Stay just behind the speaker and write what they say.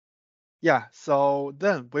Yeah, so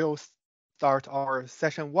then we'll start our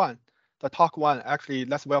session one, the talk one. Actually,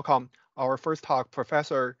 let's welcome our first talk,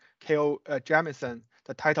 Professor K.O. Jamieson.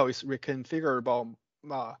 The title is Reconfigurable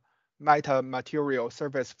uh, Metamaterial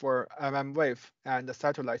Service for mmWave and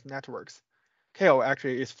Satellite Networks. K.O.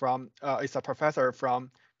 actually is a professor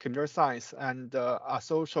from computer science and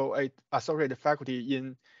associate faculty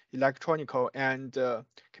in electronical and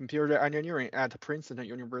computer engineering at Princeton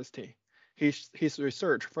University. His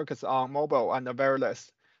research focuses on mobile and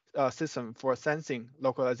wireless system for sensing,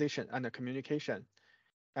 localization, and communication,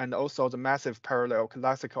 and also the massive parallel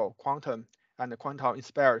classical quantum and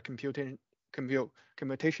quantum-inspired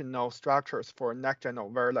computational structures for next-gen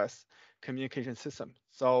wireless communication system.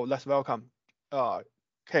 So let's welcome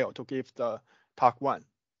Kale to give the talk one.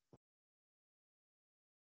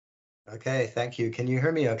 Okay, thank you. Can you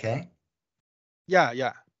hear me okay?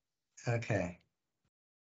 Yeah. Okay.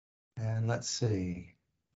 And let's see.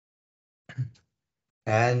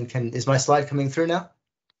 And is my slide coming through now?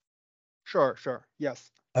 Sure, yes.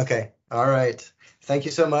 Okay, all right. Thank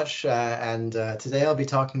you so much. Today I'll be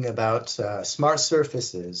talking about smart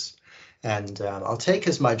surfaces. And I'll take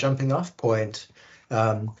as my jumping off point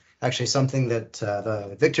actually something that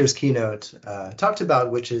the Victor's keynote talked about,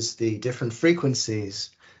 which is the different frequencies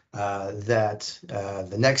that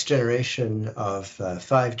the next generation of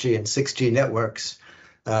 5G and 6G networks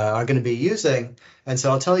are going to be using. And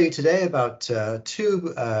so I'll tell you today about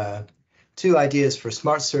two ideas for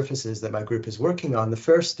smart surfaces that my group is working on. The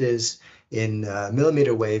first is in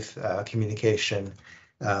millimeter wave communication,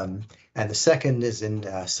 and the second is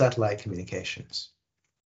in satellite communications.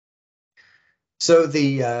 So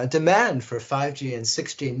the demand for 5G and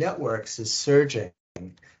 6G networks is surging,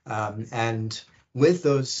 and with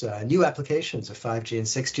those new applications of 5G and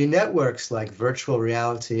 6G networks like virtual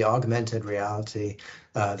reality, augmented reality,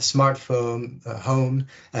 the smartphone, home,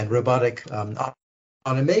 and robotic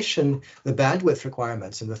automation, the bandwidth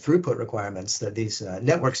requirements and the throughput requirements that these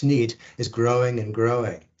networks need is growing and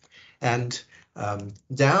growing. And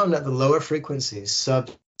down at the lower frequencies,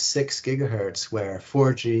 sub 6 gigahertz, where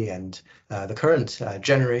 4G and the current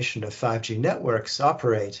generation of 5G networks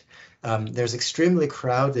operate, there's extremely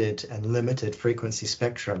crowded and limited frequency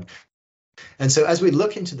spectrum. And so as we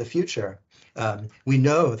look into the future, we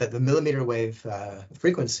know that the millimeter wave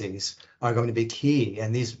frequencies are going to be key.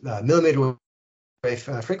 And these millimeter wave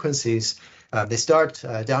frequencies, they start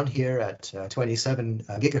down here at 27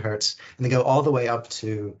 gigahertz, and they go all the way up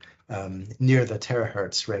to near the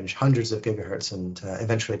terahertz range, hundreds of gigahertz and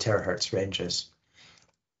eventually terahertz ranges.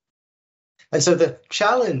 And so the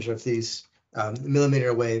challenge of these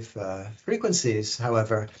millimeter wave frequencies,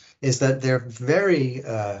 however, is that they're very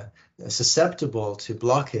susceptible to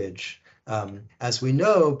blockage. As we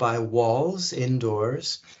know by walls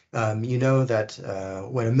indoors, you know that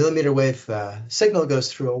when a millimeter wave signal goes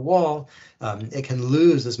through a wall, it can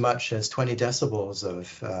lose as much as 20 decibels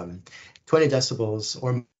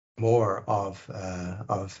or more of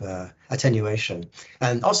attenuation.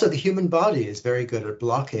 And also the human body is very good at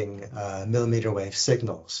blocking millimeter wave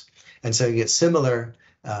signals. And so you get similar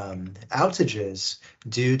outages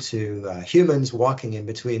due to humans walking in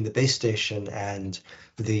between the base station and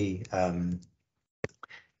the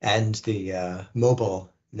mobile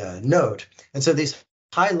node. And so these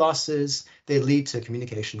high losses, they lead to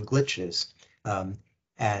communication glitches.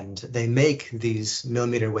 And they make these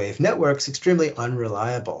millimeter wave networks extremely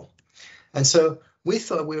unreliable. And so we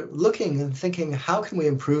were looking and thinking, how can we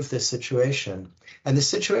improve this situation? And the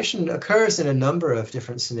situation occurs in a number of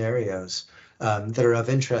different scenarios that are of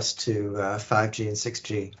interest to 5G and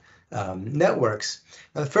 6G networks.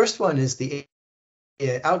 The first one is the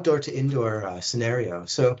outdoor to indoor scenario.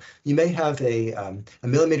 So you may have a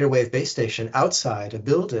millimeter wave base station outside a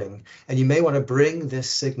building, and you may want to bring this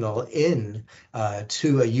signal in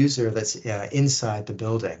to a user that's inside the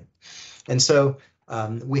building. And so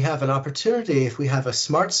we have an opportunity, if we have a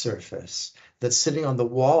smart surface that's sitting on the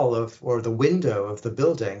wall or the window of the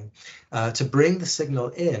building, to bring the signal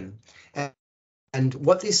in. And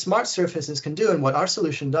what these smart surfaces can do, and what our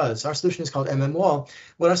solution does, our solution is called mmWall.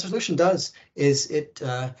 What our solution does is it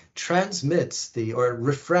transmits or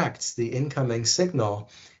refracts the incoming signal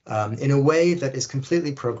in a way that is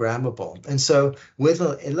completely programmable. And so with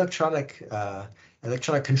an electronic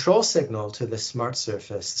control signal to the smart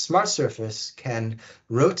surface can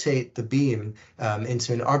rotate the beam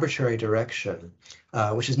into an arbitrary direction,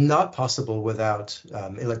 which is not possible without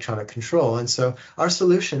electronic control. And so our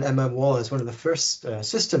solution, mmWall, is one of the first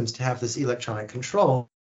systems to have this electronic control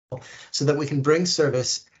so that we can bring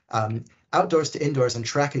service outdoors to indoors and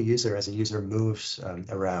track a user as a user moves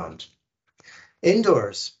around.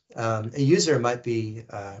 Indoors, a user might be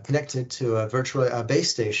connected to a virtual base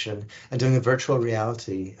station and doing a virtual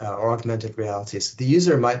reality or augmented reality. So the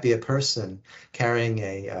user might be a person carrying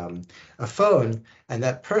a phone, and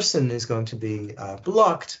that person is going to be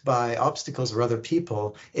blocked by obstacles or other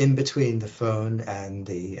people in between the phone and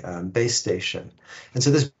the base station. And so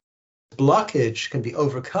this blockage can be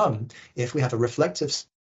overcome if we have a reflective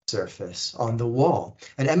surface on the wall.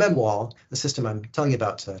 And mmWall, the system I'm telling you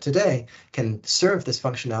about today, can serve this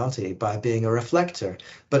functionality by being a reflector.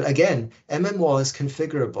 But again, mmWall is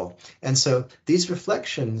configurable. And so these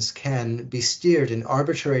reflections can be steered in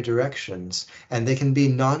arbitrary directions, and they can be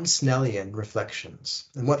non-Snellian reflections.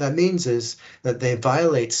 And what that means is that they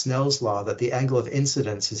violate Snell's law that the angle of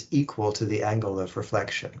incidence is equal to the angle of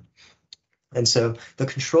reflection. And so the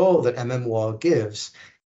control that mmWall gives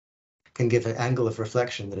can give an angle of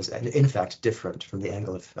reflection that is in fact different from the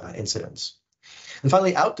angle of incidence. And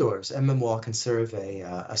finally, outdoors, mmWall can serve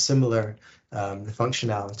a similar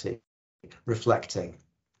functionality, reflecting.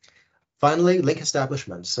 Finally, link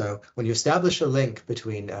establishment. So when you establish a link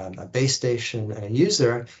between a base station and a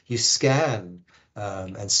user, you scan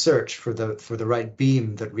and search for the right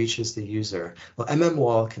beam that reaches the user. Well,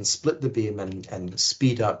 mmWall can split the beam and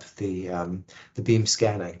speed up the beam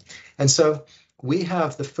scanning. And so we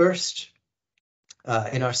have the first,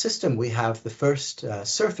 in our system, we have the first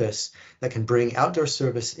surface that can bring outdoor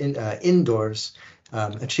service indoors,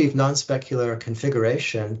 achieve non-specular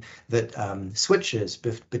configuration that switches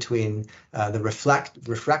between the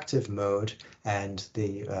refractive mode and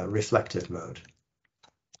the reflective mode.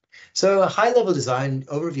 So a high-level design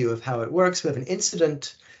overview of how it works. We have an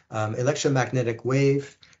incident electromagnetic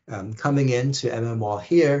wave coming into mmWall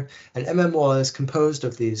here, and mmWall is composed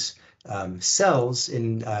of these cells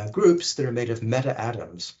in groups that are made of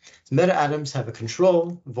meta-atoms. Meta-atoms have a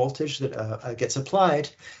control voltage that gets applied,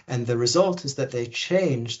 and the result is that they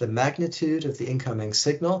change the magnitude of the incoming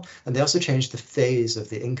signal, and they also change the phase of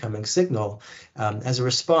the incoming signal as a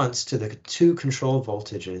response to the two control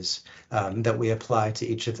voltages that we apply to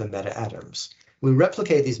each of the meta-atoms. We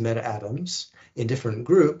replicate these meta-atoms in different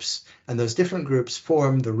groups, and those different groups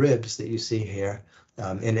form the ribs that you see here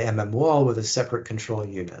in mmWall with a separate control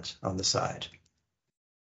unit on the side.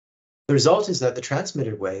 The result is that the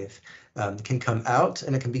transmitted wave can come out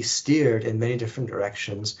and it can be steered in many different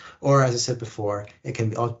directions, or as I said before, it can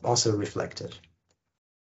be also reflected.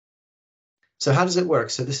 So how does it work?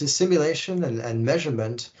 So this is simulation and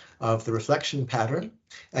measurement of the reflection pattern.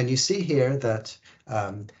 And you see here that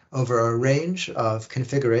over a range of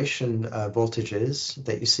configuration voltages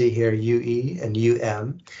that you see here, UE and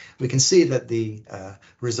UM, we can see that the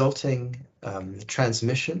resulting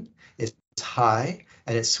transmission is high,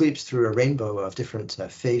 and it sweeps through a rainbow of different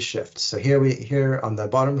phase shifts. So here on the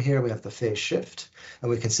bottom here, we have the phase shift, and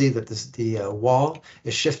we can see that the wall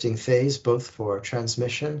is shifting phase both for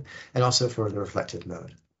transmission and also for the reflective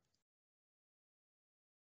mode.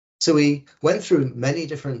 So we went through many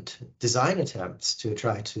different design attempts to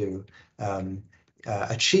try to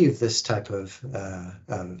achieve this type of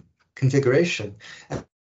configuration.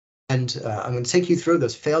 And I'm going to take you through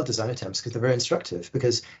those failed design attempts because they're very instructive,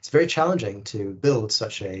 because it's very challenging to build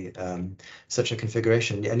such a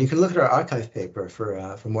configuration. And you can look at our archive paper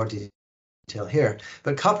for more detail here.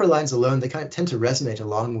 But copper lines alone, they kind of tend to resonate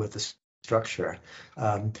along with the structure.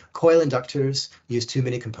 Coil inductors use too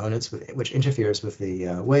many components, which interferes with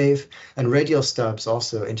the wave, and radial stubs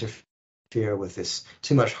also interfere with this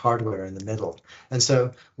too much hardware in the middle. And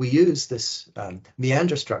so we use this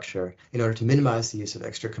meander structure in order to minimize the use of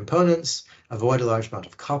extra components, avoid a large amount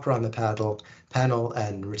of copper on the panel,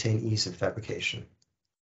 and retain ease of fabrication.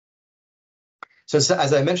 So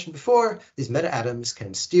as I mentioned before, these meta-atoms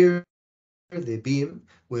can steer the beam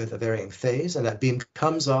with a varying phase, and that beam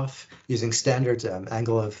comes off using standard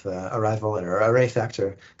angle of arrival and array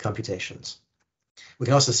factor computations. We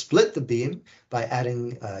can also split the beam by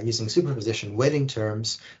adding using superposition weighting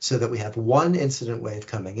terms so that we have one incident wave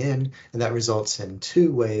coming in, and that results in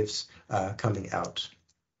two waves coming out.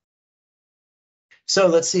 So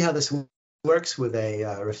let's see how this works with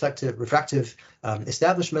a refractive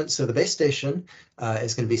establishment. So the base station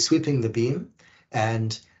is going to be sweeping the beam,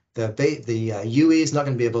 and the UE is not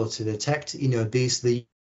going to be able to detect E node B, so the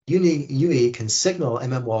UE can signal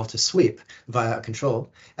mmWall to sweep via a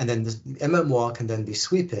control, and then the mmWall can then be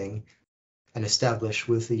sweeping and establish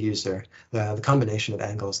with the user the combination of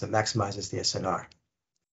angles that maximizes the SNR.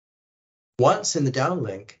 Once in the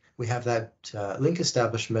downlink, we have that link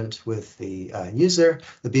establishment with the user.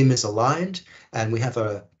 The beam is aligned, and we have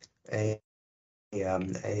an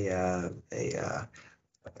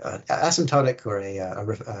asymptotic or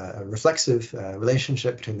a reflexive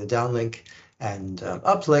relationship between the downlink and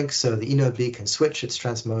uplink, so the eNodeB can switch its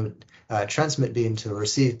transmit beam to a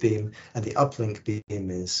receive beam, and the uplink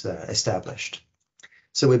beam is established.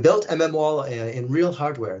 So we built mmWall in real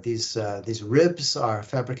hardware. These ribs are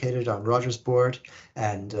fabricated on Roger's board,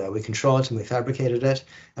 and we control it and we fabricated it,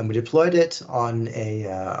 and we deployed it on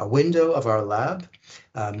a window of our lab,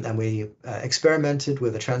 and we experimented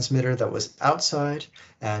with a transmitter that was outside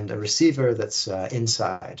and a receiver that's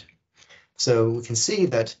inside. So we can see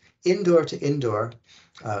that indoor to indoor,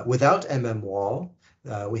 without mmWall,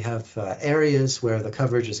 we have areas where the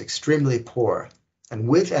coverage is extremely poor. And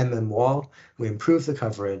with mmWall, we improve the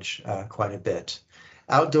coverage quite a bit.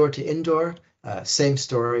 Outdoor to indoor, same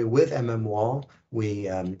story. With mmWall, we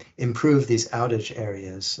improve these outage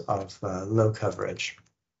areas of low coverage.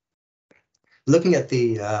 Looking at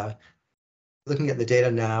the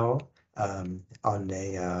data now on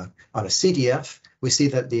a CDF, we see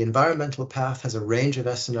that the environmental path has a range of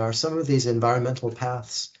SNR. Some of these environmental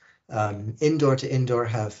paths indoor to indoor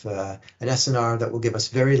have an SNR that will give us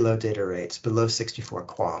very low data rates, below 64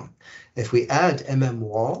 QAM. If we add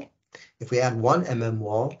mmWall, if we add one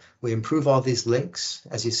mmWall, we improve all these links,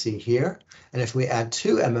 as you see here. And if we add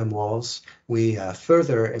two mmWalls, we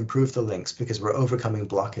further improve the links because we're overcoming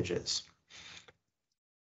blockages.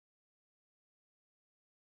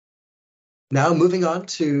 Now moving on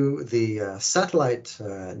to the satellite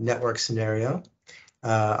network scenario.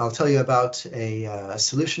 I'll tell you about a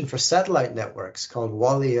solution for satellite networks called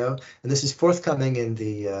WALLIO, and this is forthcoming in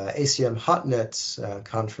the ACM HotNets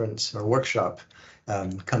conference or workshop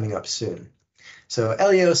coming up soon. So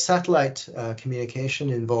LEO satellite communication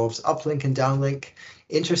involves uplink and downlink,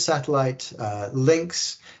 intersatellite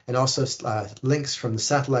links, and also links from the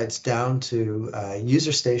satellites down to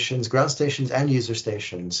user stations, ground stations, and user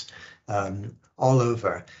stations all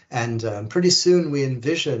over. And pretty soon we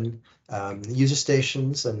envision user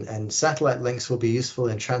stations and satellite links will be useful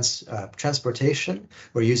in transportation,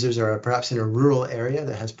 where users are perhaps in a rural area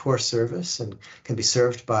that has poor service and can be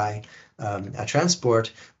served by a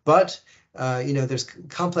transport. But there's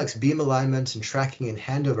complex beam alignment and tracking and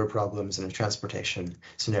handover problems in a transportation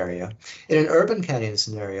scenario. In an urban canyon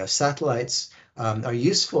scenario, satellites are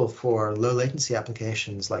useful for low latency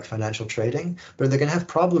applications like financial trading, but they're going to have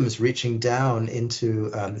problems reaching down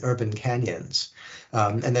into urban canyons.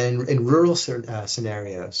 And then in rural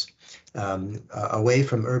scenarios, away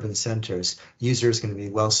from urban centers, users are going to be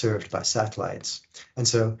well served by satellites. And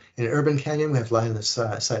so in an urban canyon, we have line of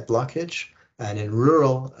sight blockage. And in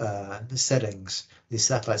rural settings, these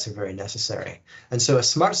satellites are very necessary. And so a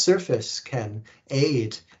smart surface can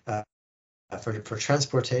aid for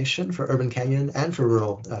transportation, for urban canyon, and for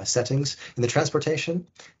rural settings. In the transportation,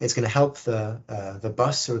 it's going to help the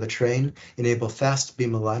bus or the train enable fast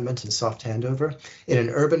beam alignment and soft handover. In an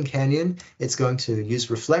urban canyon, it's going to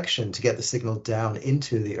use reflection to get the signal down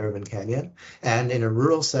into the urban canyon. And in a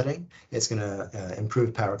rural setting, it's going to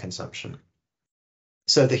improve power consumption.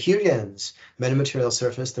 So the Huygens metamaterial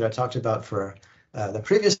surface that I talked about for the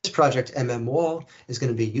previous project, mmWall, is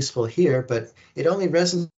going to be useful here, but it only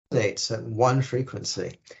resonates at one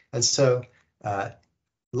frequency. And so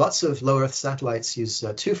lots of low Earth satellites use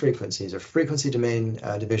two frequencies, or frequency domain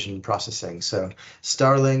division processing. So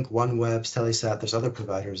Starlink, OneWeb, Telesat, there's other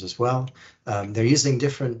providers as well. They're using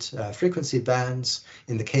different frequency bands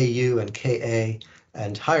in the KU and KA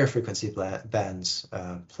and higher frequency bands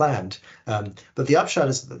planned. But the upshot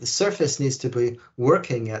is that the surface needs to be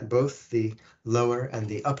working at both the lower and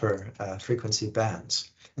the upper frequency bands.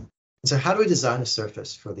 And so how do we design a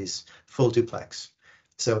surface for these full duplex?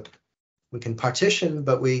 So we can partition,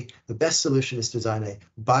 but the best solution is to design a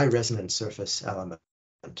bi-resonant surface element.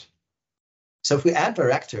 So if we add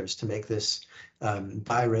varactors to make this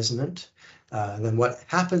bi-resonant, then what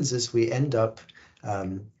happens is we end up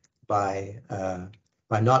by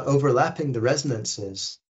not overlapping the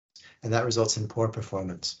resonances, and that results in poor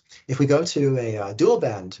performance. If we go to a dual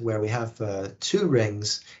band where we have two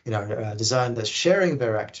rings in our design that's sharing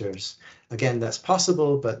varactors, again, that's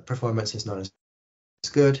possible, but performance is not as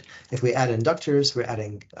good. If we add inductors, we're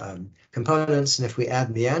adding components, and if we add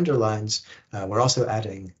meander lines, we're also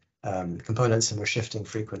adding components and we're shifting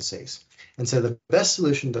frequencies. And so the best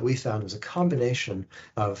solution that we found was a combination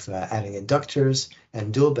of adding inductors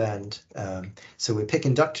and dual band. So we pick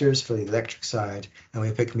inductors for the electric side and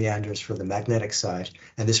we pick meanders for the magnetic side,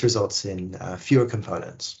 and this results in fewer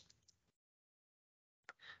components.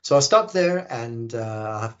 So I'll stop there and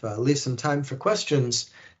I'll leave some time for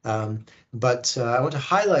questions. But I want to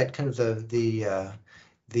highlight kind of the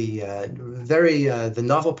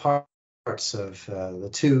novel parts of the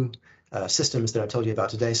two systems that I told you about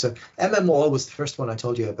today. So mmWall was the first one I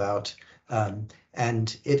told you about.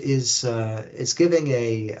 and it's giving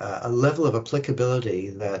a level of applicability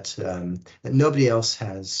that that nobody else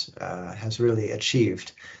has really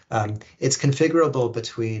achieved. It's configurable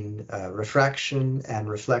between refraction and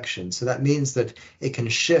reflection, so that means that it can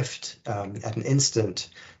shift at an instant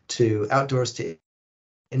to outdoors to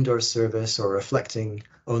indoor service or reflecting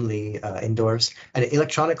only indoors. And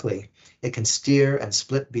electronically, it can steer and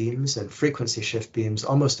split beams and frequency shift beams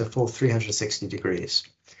almost a full 360 degrees.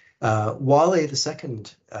 WALL-E, the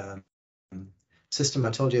second system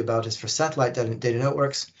I told you about, is for satellite data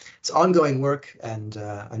networks. It's ongoing work, and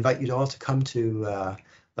I invite you all to come to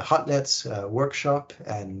the HotNets workshop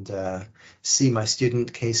and see my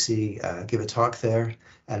student Casey give a talk there.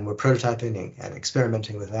 And we're prototyping and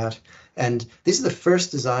experimenting with that. And these are the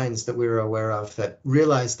first designs that we were aware of that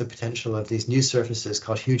realize the potential of these new surfaces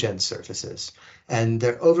called Huygens surfaces. And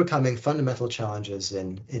they're overcoming fundamental challenges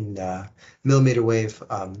in millimeter wave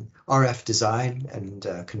RF design and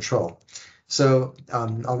control. So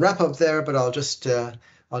I'll wrap up there, but I'll just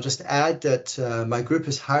add that my group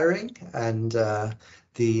is hiring, and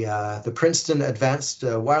the Princeton Advanced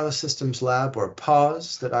Wireless Systems Lab, or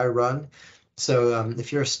PAWS, that I run. So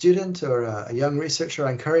if you're a student or a young researcher,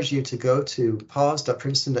 I encourage you to go to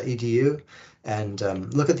paws.princeton.edu and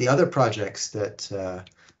look at the other projects that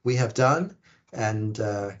we have done, and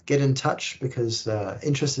get in touch because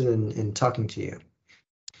interested in talking to you.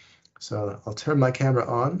 So I'll turn my camera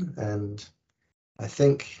on, and I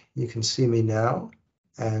think you can see me now,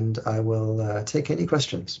 and I will take any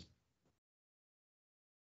questions.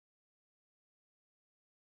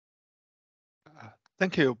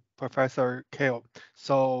 Thank you, Professor Kale.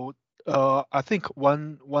 So I think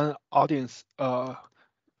one audience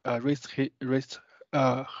raised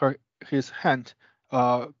his hand.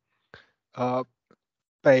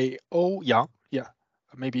 Bei O Yang, yeah,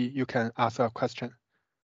 maybe you can ask a question.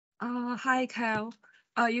 Hi, Kyle.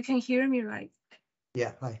 You can hear me, right?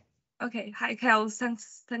 Yeah, hi. Okay, hi, Kyle. Thank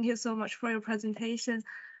you so much for your presentation.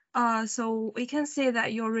 So we can see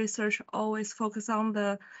that your research always focus on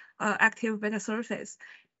the active metasurface,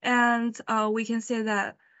 and we can see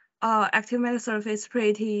that active metasurface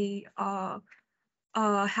pretty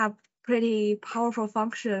have pretty powerful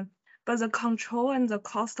function, but the control and the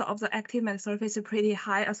cost of the active metasurface is pretty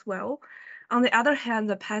high as well. On the other hand,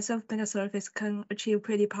 the passive metasurface can achieve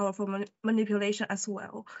pretty powerful manipulation as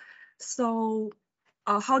well. So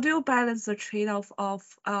how do you balance the trade-off of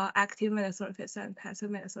active metasurface and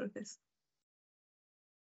passive metasurface?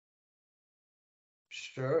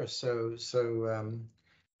 Sure. So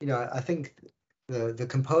you know, I think the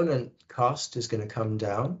component cost is going to come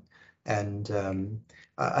down, and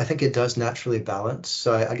I think it does naturally balance.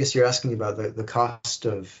 So I guess you're asking about the cost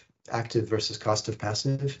of active versus cost of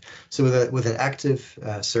passive. So with an active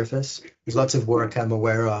surface, there's lots of work I'm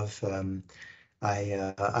aware of.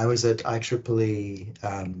 I was at IEEE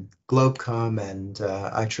Globecom and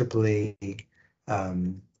IEEE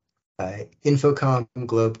Infocom,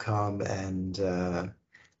 Globecom,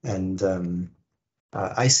 and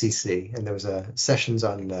ICC, and there was sessions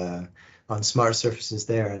on smart surfaces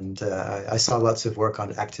there, and I saw lots of work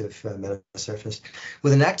on active metasurface.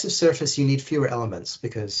 With an active surface, you need fewer elements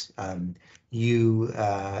because you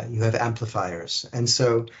have amplifiers, and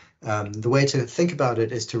so the way to think about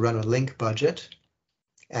it is to run a link budget.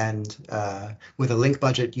 And with a link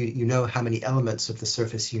budget, you know how many elements of the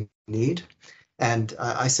surface you need. And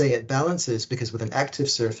I say it balances because with an active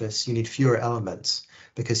surface, you need fewer elements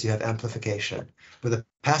because you have amplification. With a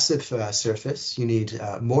passive surface, you need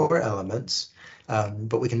more elements,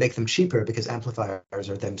 but we can make them cheaper because amplifiers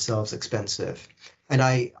are themselves expensive. And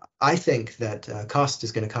I think that cost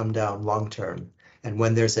is going to come down long term. And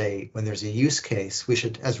when there's a use case, we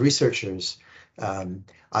should, as researchers,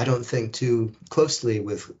 I don't think too closely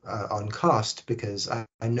on cost, because I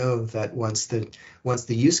know that once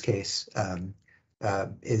the use case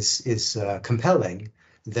is compelling,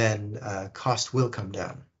 then cost will come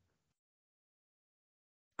down.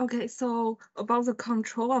 Okay, so about the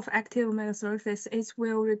control of active metasurface, it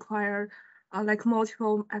will require like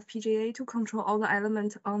multiple FPGA to control all the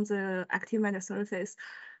elements on the active metasurface.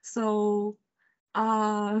 So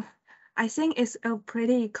I think it's a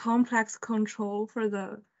pretty complex control for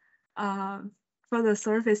the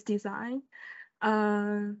surface design.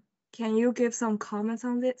 Can you give some comments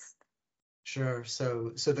on this? Sure.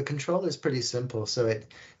 So the control is pretty simple. So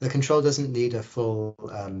the control doesn't need a full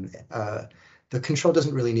the control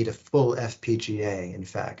doesn't really need a full FPGA. In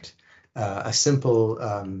fact, a simple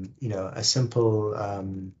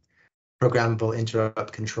programmable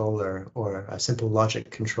interrupt controller or a simple logic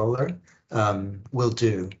controller will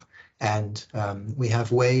do. And we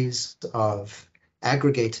have ways of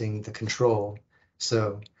aggregating the control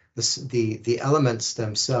So the elements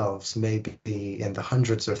themselves may be in the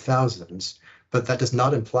hundreds or thousands, but that does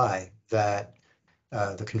not imply that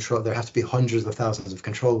there have to be hundreds of thousands of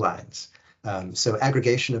control lines. So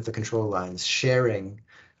aggregation of the control lines, sharing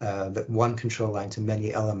that one control line to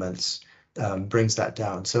many elements brings that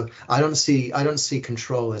down. So I don't see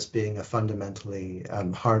control as being a fundamentally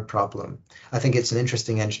hard problem. I think it's an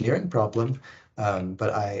interesting engineering problem,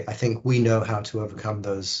 but I think we know how to overcome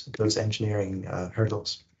those engineering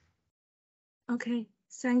hurdles. Okay,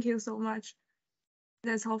 thank you so much.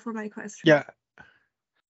 That's all for my question. Yeah,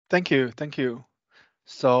 thank you.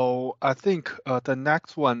 So I think the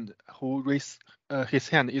next one who raised his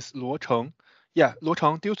hand is Luo Cheng. Yeah, Luo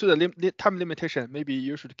Cheng, due to the time limitation, maybe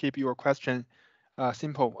you should keep your question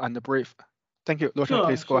simple and brief. Thank you. Luo Cheng,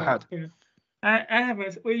 please go ahead. Yeah. I have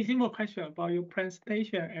a very simple question about your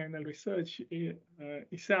presentation and the research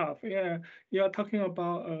itself. Yeah, you are talking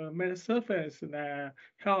about metasurface that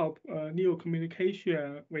help new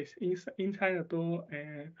communication with inside the door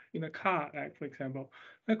and in a car, like for example.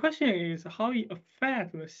 My question is how it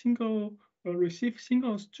affects the receive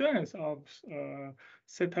single strands of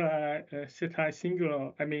satellite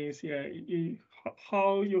singular. I mean, yeah,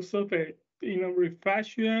 how your surface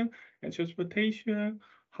refraction and transportation.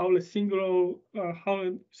 How the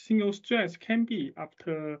single strands can be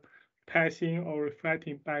after passing or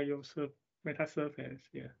reflecting by your metasurface.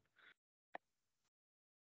 Yeah.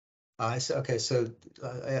 Okay, so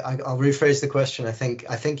I'll rephrase the question. I think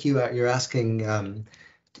you're asking,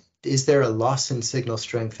 is there a loss in signal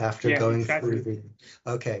strength after going through the?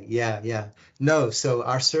 Okay, yeah. No, so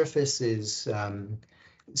our surface is.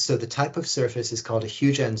 So the type of surface is called a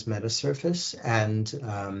Huygens metasurface, and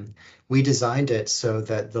we designed it so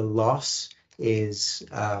that the loss is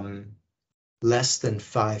less than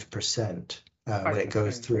 5% when it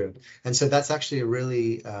goes through. And so that's actually a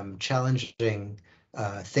really challenging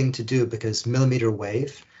thing to do because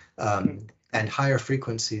mmWave and higher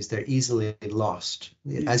frequencies, they're easily lost,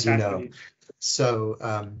 as you know. So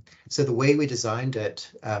the way we designed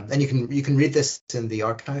it, and you can read this in the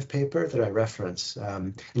archive paper that I reference.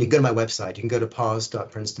 And you can go to my website. You can go to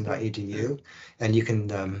pause.princeton.edu, and you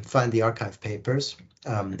can find the archive papers.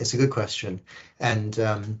 It's a good question, and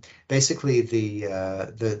basically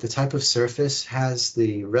the type of surface has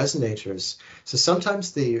the resonators. So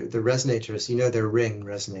sometimes the resonators, they're ring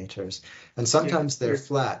resonators, and sometimes they're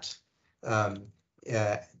flat.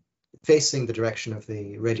 Facing the direction of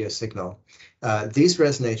the radio signal. These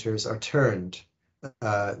resonators are turned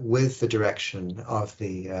with the direction of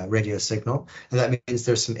the radio signal, and that means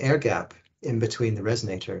there's some air gap in between the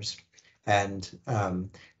resonators. And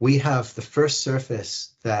we have the first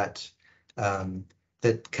surface that kind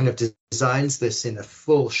of designs this in a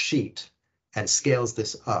full sheet and scales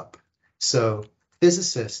this up. So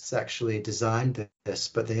physicists actually designed this,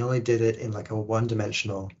 but they only did it in like a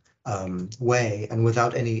one-dimensional way and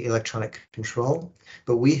without any electronic control.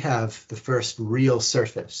 But we have the first real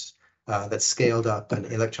surface that's scaled up and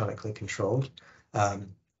electronically controlled.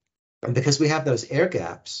 And because we have those air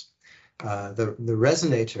gaps, the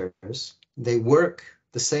resonators, they work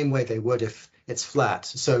the same way they would if it's flat.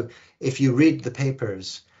 So if you read the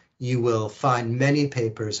papers, you will find many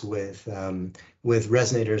papers with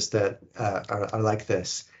resonators that are like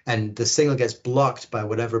this, and the signal gets blocked by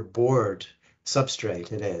whatever board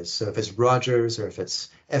substrate it is. So if it's Rogers or if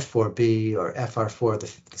it's F4B or FR4,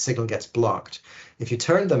 the signal gets blocked. If you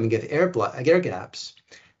turn them and give air gaps,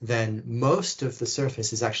 then most of the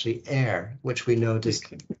surface is actually air, which we know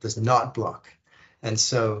does not block. And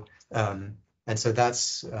so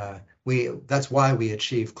that's why we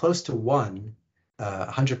achieve close to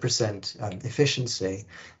 100% efficiency,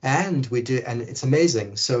 and it's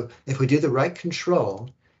amazing. So if we do the right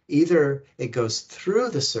control, either it goes through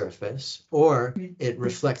the surface or it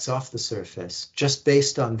reflects off the surface just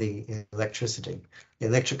based on the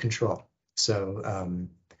electric control. So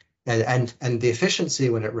and the efficiency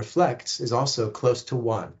when it reflects is also close to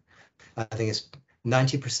 1. I think it's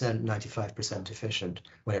 90%, 95% efficient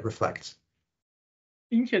when it reflects.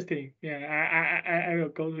 Interesting. Yeah, I will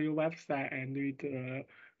go to your website and read the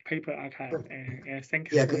paper archive. And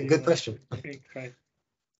thank you. Yeah, good question. Thank you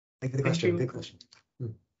for the question. Good question.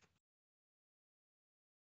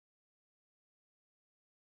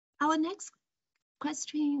 Our next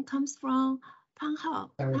question comes from Pang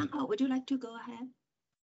Hao. Pang Hao, would you like to go ahead?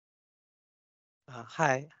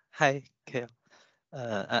 Hi, Kale.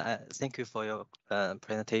 Thank you for your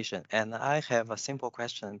presentation. And I have a simple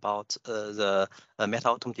question about the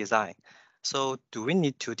metal atom design. So do we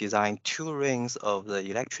need to design 2 rings of the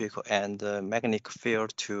electrical and magnetic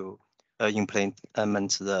field to implement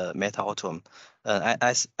the meta-atom.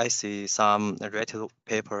 I see some related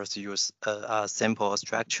papers use a simple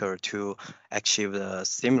structure to achieve the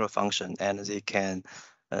similar function, and they can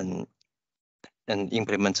and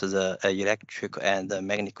implement the electric and the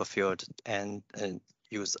magnetic field and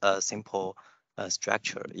use a simple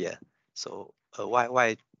structure. Yeah. So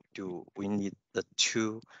why do we need the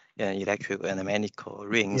two electric and magnetic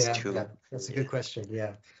rings to? Yeah, that's a good question.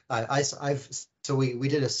 Yeah,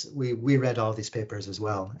 we read all these papers as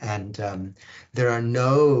well, and there are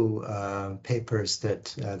no papers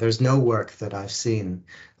that there's no work that I've seen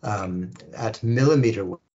at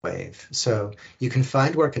millimeter wave. So you can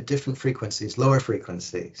find work at different frequencies, lower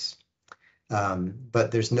frequencies,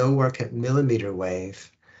 but there's no work at millimeter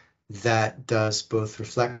wave that does both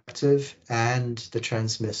reflective and the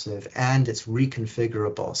transmissive, and it's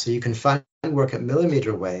reconfigurable. So you can find work at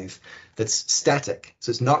millimeter wave that's static,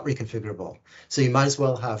 so it's not reconfigurable. So you might as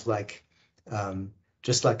well have like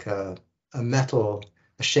just like a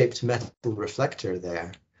shaped metal reflector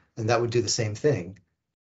there, and that would do the same thing,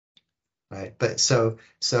 right? But so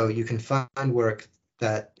you can find work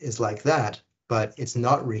that is like that, but it's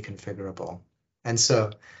not reconfigurable. And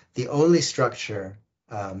so the only structure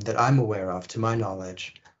that I'm aware of, to my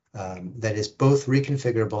knowledge, that is both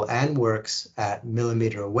reconfigurable and works at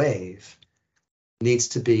millimeter wave needs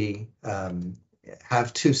to be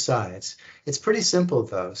have two sides. It's pretty simple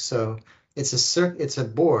though. So it's a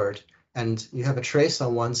board, and you have a trace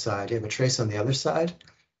on one side, you have a trace on the other side,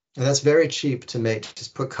 and that's very cheap to make.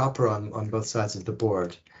 Just put copper on both sides of the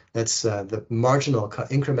board. That's the marginal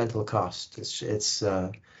incremental cost.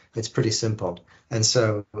 It's pretty simple, and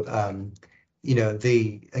so. You know,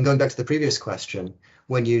 and going back to the previous question,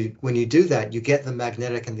 when you do that, you get the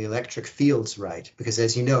magnetic and the electric fields right, because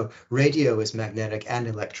as you know, radio is magnetic and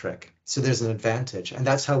electric, so there's an advantage, and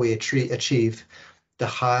that's how we achieve the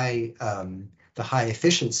high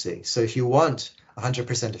efficiency. So if you want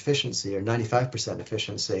 100% efficiency or 95%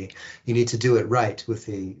 efficiency, you need to do it right with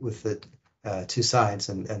the two sides,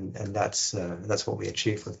 and that's what we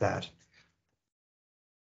achieve with that.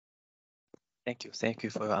 Thank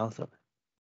you for your answer.